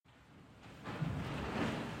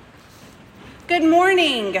Good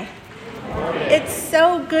morning. It's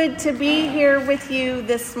so good to be here with you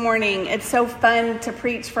this morning. It's so fun to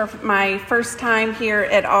preach for my first time here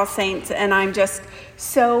at All Saints, and I'm just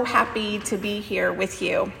so happy to be here with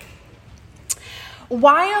you.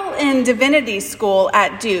 While in divinity school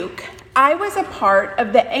at Duke, I was a part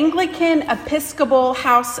of the Anglican Episcopal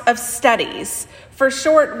House of Studies. For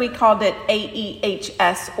short, we called it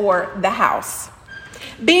AEHS, or the House.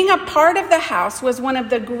 Being a part of the house was one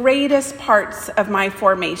of the greatest parts of my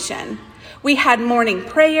formation. We had morning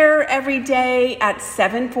prayer every day at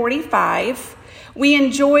 7:45. We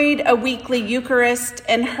enjoyed a weekly Eucharist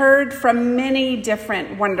and heard from many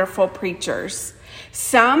different wonderful preachers.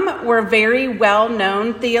 Some were very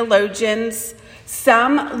well-known theologians,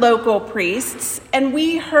 some local priests, and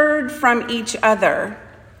we heard from each other.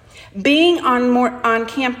 Being on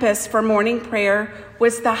campus for morning prayer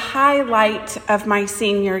was the highlight of my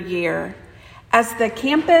senior year, as the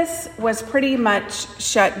campus was pretty much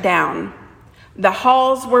shut down. The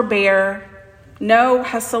halls were bare, no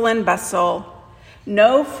hustle and bustle,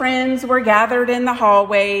 no friends were gathered in the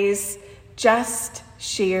hallways, just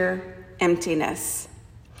sheer emptiness.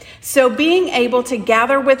 So being able to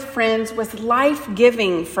gather with friends was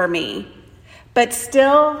life-giving for me. But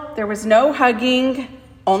still, there was no hugging,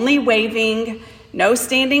 only waving, no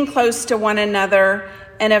standing close to one another,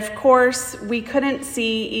 and of course, we couldn't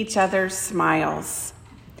see each other's smiles.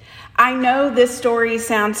 I know this story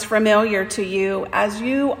sounds familiar to you, as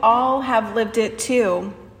you all have lived it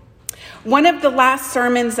too. One of the last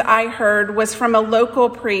sermons I heard was from a local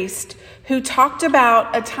priest who talked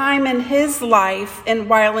about a time in his life and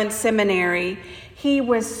while in seminary, he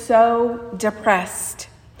was so depressed.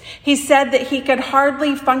 He said that he could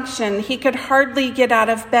hardly function. He could hardly get out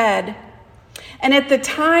of bed. And at the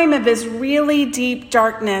time of his really deep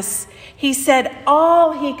darkness, he said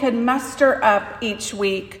all he could muster up each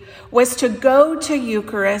week was to go to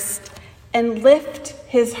Eucharist and lift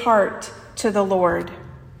his heart to the Lord.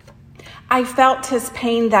 I felt his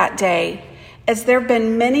pain that day, as there have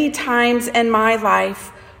been many times in my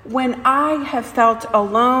life when I have felt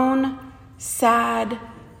alone, sad,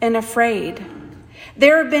 and afraid.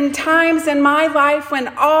 There have been times in my life when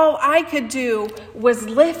all I could do was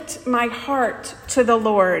lift my heart to the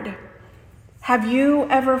Lord. Have you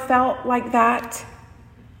ever felt like that?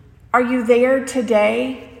 Are you there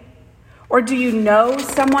today? Or do you know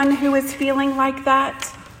someone who is feeling like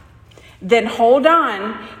that? Then hold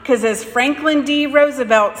on, because as Franklin D.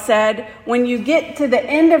 Roosevelt said, when you get to the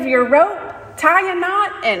end of your rope, tie a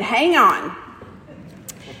knot and hang on.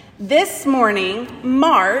 This morning,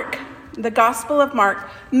 Mark, the Gospel of Mark,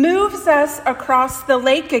 moves us across the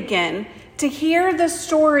lake again to hear the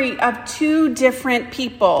story of two different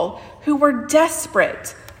people who were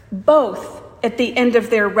desperate, both at the end of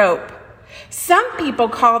their rope. Some people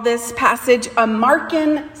call this passage a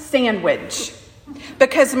Markan sandwich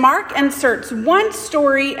because Mark inserts one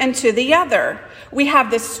story into the other. We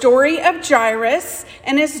have the story of Jairus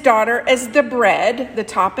and his daughter as the bread, the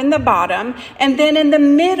top and the bottom, and then in the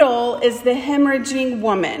middle is the hemorrhaging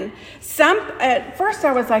woman. At first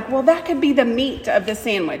I was like, well, that could be the meat of the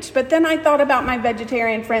sandwich. But then I thought about my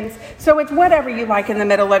vegetarian friends, so it's whatever you like in the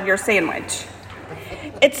middle of your sandwich.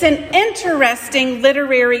 It's an interesting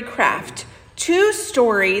literary craft. Two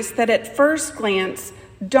stories that at first glance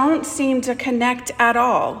don't seem to connect at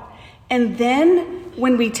all. And then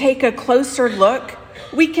when we take a closer look,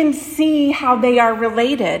 we can see how they are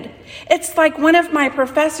related. It's like one of my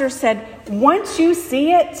professors said, once you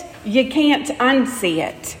see it, you can't unsee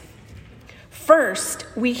it. First,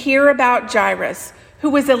 we hear about Jairus, who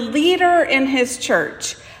was a leader in his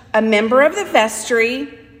church, a member of the vestry,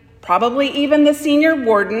 probably even the senior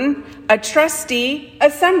warden, a trustee,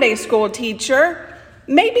 a Sunday school teacher.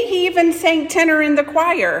 Maybe he even sang tenor in the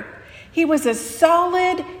choir. He was a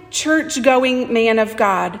solid, church-going man of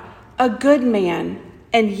God, a good man,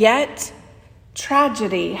 and yet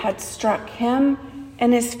tragedy had struck him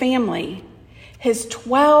and his family. His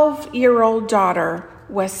 12-year-old daughter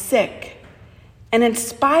was sick, and in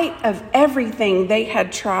spite of everything they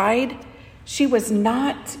had tried, she was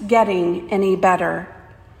not getting any better.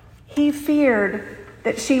 He feared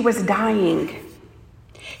that she was dying.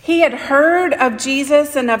 He had heard of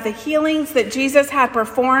Jesus and of the healings that Jesus had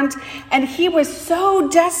performed, and he was so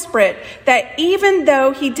desperate that even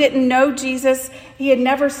though he didn't know Jesus, he had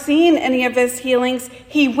never seen any of his healings,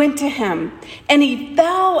 he went to him and he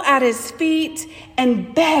fell at his feet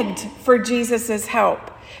and begged for Jesus'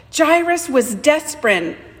 help. Jairus was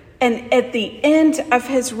desperate and at the end of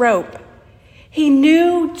his rope. He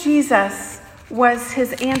knew Jesus was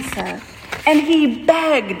his answer, and he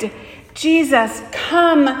begged, Jesus,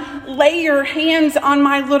 come, lay your hands on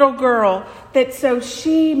my little girl. that so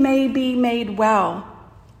she may be made well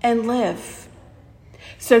and live.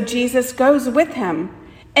 So Jesus goes with him.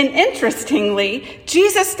 And interestingly,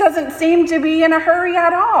 Jesus doesn't seem to be in a hurry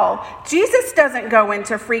at all. Jesus doesn't go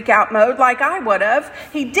into freak out mode like I would have.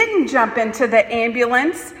 He didn't jump into the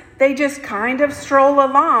ambulance. They just kind of stroll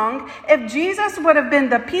along. If Jesus would have been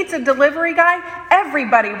the pizza delivery guy,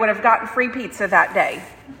 everybody would have gotten free pizza that day.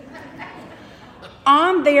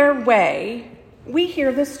 On their way, we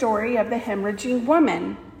hear the story of the hemorrhaging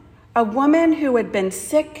woman, a woman who had been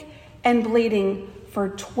sick and bleeding for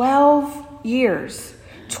 12 years.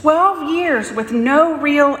 12 years with no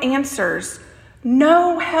real answers,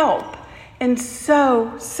 no help, and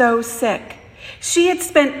so sick. She had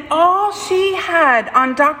spent all she had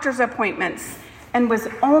on doctor's appointments and was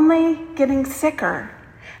only getting sicker.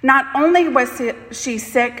 Not only was she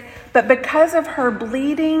sick, but because of her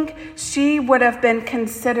bleeding, she would have been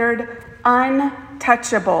considered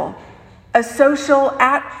untouchable, a social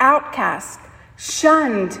outcast,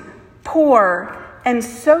 shunned, poor, and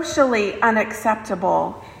socially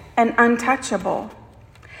unacceptable and untouchable.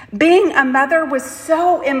 Being a mother was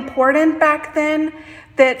so important back then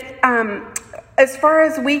that as far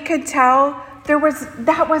as we could tell,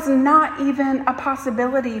 that was not even a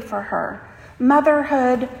possibility for her.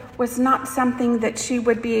 Motherhood was not something that she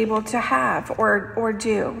would be able to have or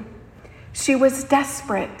do. She was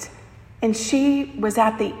desperate, and she was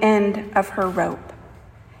at the end of her rope.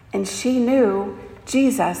 And she knew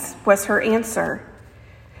Jesus was her answer.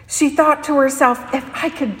 She thought to herself, if I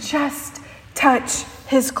could just touch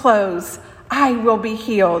his clothes, I will be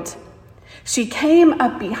healed. She came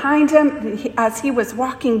up behind him as he was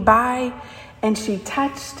walking by, and she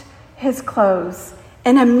touched his clothes.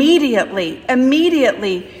 And immediately,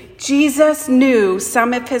 Jesus knew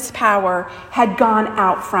some of his power had gone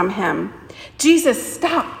out from him. Jesus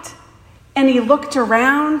stopped, and he looked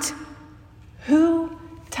around. Who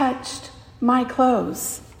touched my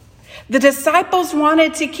clothes? The disciples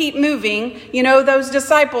wanted to keep moving. You know, those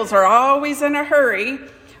disciples are always in a hurry,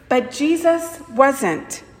 but Jesus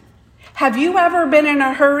wasn't. Have you ever been in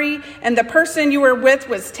a hurry and the person you were with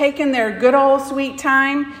was taking their good old sweet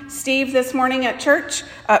time? Steve, this morning at church?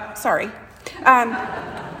 It's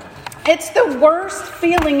the worst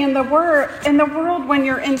feeling in the world when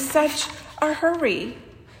you're in such a hurry.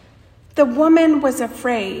 The woman was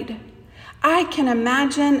afraid. I can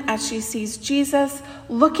imagine as she sees Jesus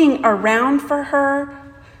looking around for her,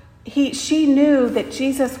 she knew that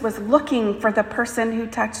Jesus was looking for the person who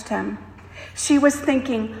touched him. She was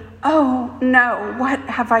thinking, oh no, what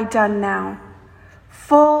have I done now?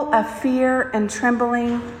 Full of fear and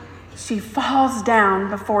trembling, she falls down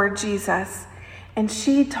before Jesus, and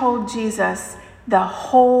she told Jesus the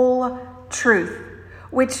whole truth,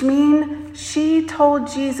 which means she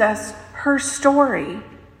told Jesus her story.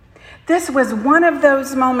 This was one of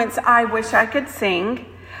those moments I wish I could sing,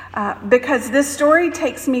 because this story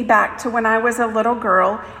takes me back to when I was a little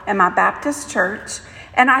girl in my Baptist church,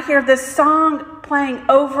 and I hear this song playing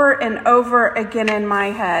over and over again in my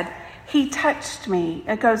head. He touched me.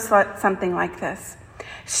 It goes something like this.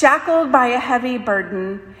 Shackled by a heavy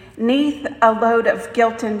burden, 'neath a load of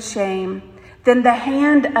guilt and shame, then the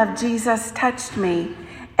hand of Jesus touched me,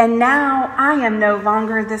 and now I am no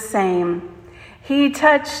longer the same. He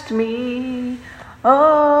touched me,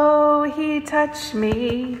 oh, he touched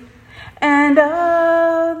me, and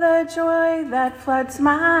oh, the joy that floods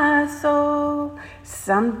my soul.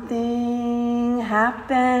 Something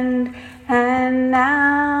happened, and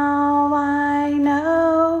now I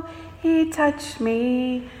know he touched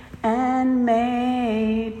me and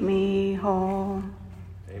made me whole.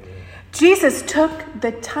 Amen. Jesus took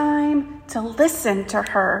the time to listen to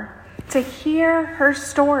her, to hear her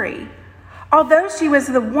story. Although she was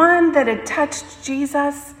the one that had touched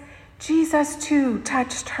Jesus, Jesus too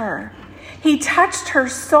touched her. He touched her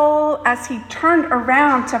soul as he turned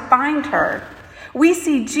around to find her. We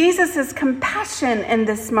see Jesus' compassion in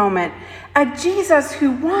this moment, a Jesus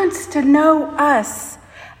who wants to know us,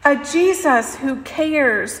 a Jesus who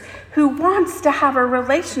cares, who wants to have a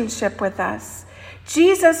relationship with us.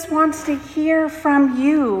 Jesus wants to hear from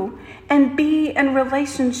you and be in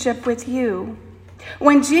relationship with you.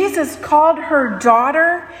 When Jesus called her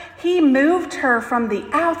daughter, he moved her from the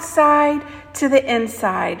outside to the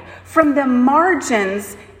inside, from the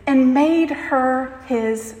margins, and made her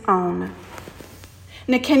his own.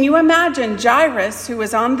 Now, can you imagine Jairus, who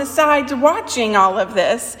was on the sides watching all of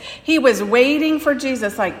this? He was waiting for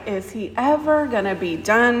Jesus, like, is he ever going to be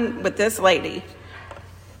done with this lady?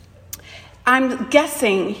 I'm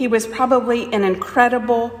guessing he was probably in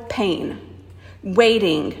incredible pain,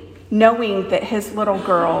 waiting, knowing that his little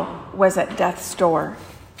girl was at death's door.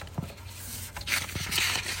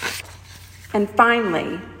 And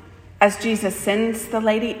finally, as Jesus sends the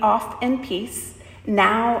lady off in peace,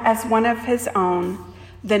 now as one of his own,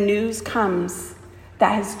 the news comes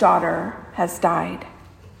that his daughter has died.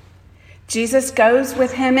 Jesus goes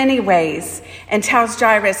with him anyways and tells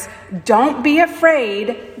Jairus, don't be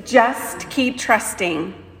afraid, just keep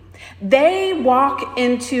trusting. They walk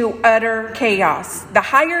into utter chaos. The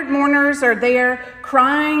hired mourners are there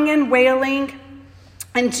crying and wailing.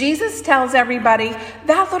 And Jesus tells everybody,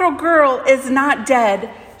 that little girl is not dead.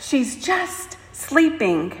 She's just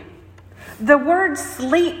sleeping. The word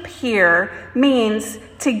sleep here means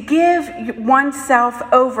to give oneself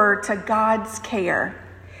over to God's care.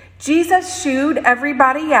 Jesus shooed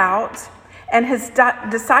everybody out, and his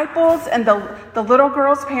disciples and the little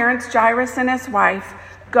girl's parents, Jairus and his wife,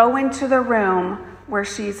 go into the room where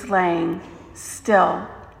she's laying, still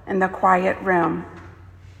in the quiet room.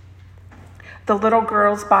 The little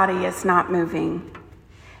girl's body is not moving,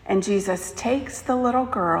 and Jesus takes the little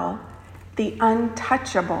girl, the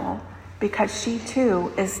untouchable, because she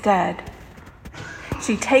too is dead.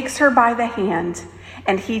 She takes her by the hand,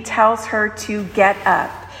 and he tells her to get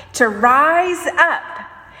up, to rise up.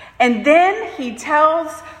 And then he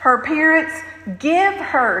tells her parents, give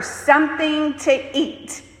her something to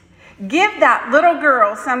eat. Give that little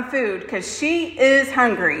girl some food because she is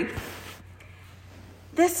hungry.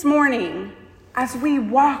 This morning, as we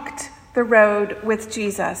walked the road with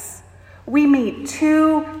Jesus, we meet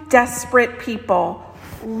two desperate people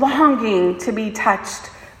longing to be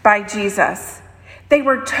touched by Jesus. They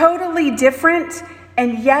were totally different,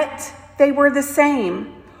 and yet they were the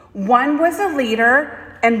same. One was a leader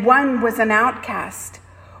and one was an outcast.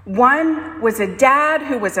 One was a dad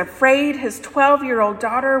who was afraid his 12-year-old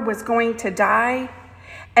daughter was going to die,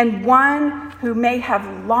 and one who may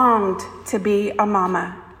have longed to be a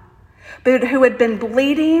mama, but who had been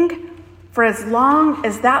bleeding for as long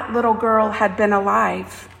as that little girl had been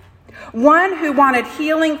alive. One who wanted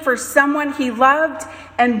healing for someone he loved,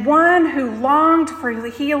 and one who longed for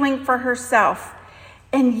healing for herself.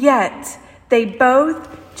 And yet, they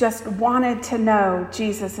both just wanted to know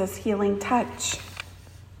Jesus' healing touch.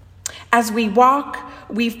 As we walk,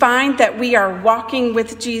 we find that we are walking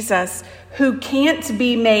with Jesus, who can't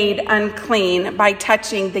be made unclean by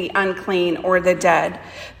touching the unclean or the dead.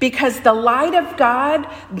 Because the light of God,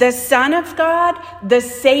 the Son of God, the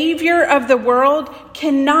Savior of the world,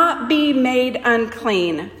 cannot be made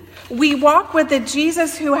unclean. We walk with a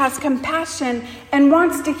Jesus who has compassion and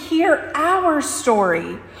wants to hear our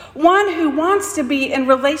story. One who wants to be in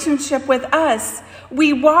relationship with us.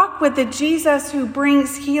 We walk with the Jesus who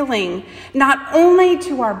brings healing, not only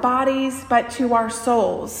to our bodies, but to our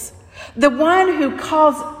souls. The one who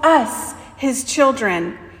calls us his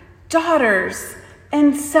children, daughters,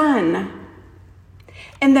 and son.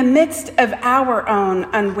 In the midst of our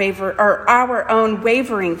own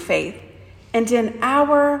wavering faith, and in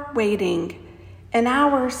our waiting, in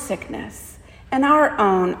our sickness, in our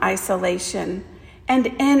own isolation, and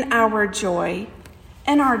in our joy,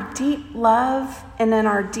 in our deep love, and in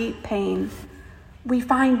our deep pain, we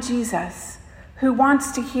find Jesus, who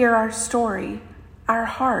wants to hear our story, our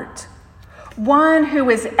heart. One who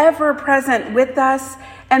is ever present with us,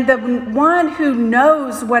 and the one who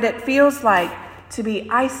knows what it feels like to be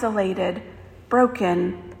isolated,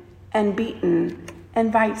 broken, and beaten,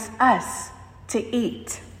 invites us to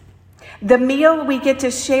eat. The meal we get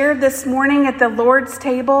to share this morning at the Lord's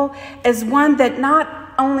table is one that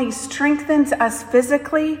not only strengthens us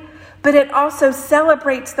physically, but it also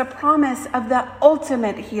celebrates the promise of the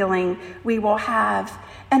ultimate healing we will have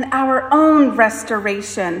and our own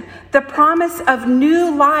restoration, the promise of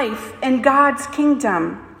new life in God's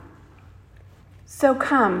kingdom. So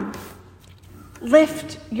come,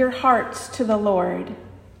 lift your hearts to the Lord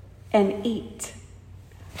and eat.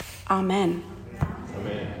 Amen.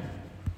 Amen.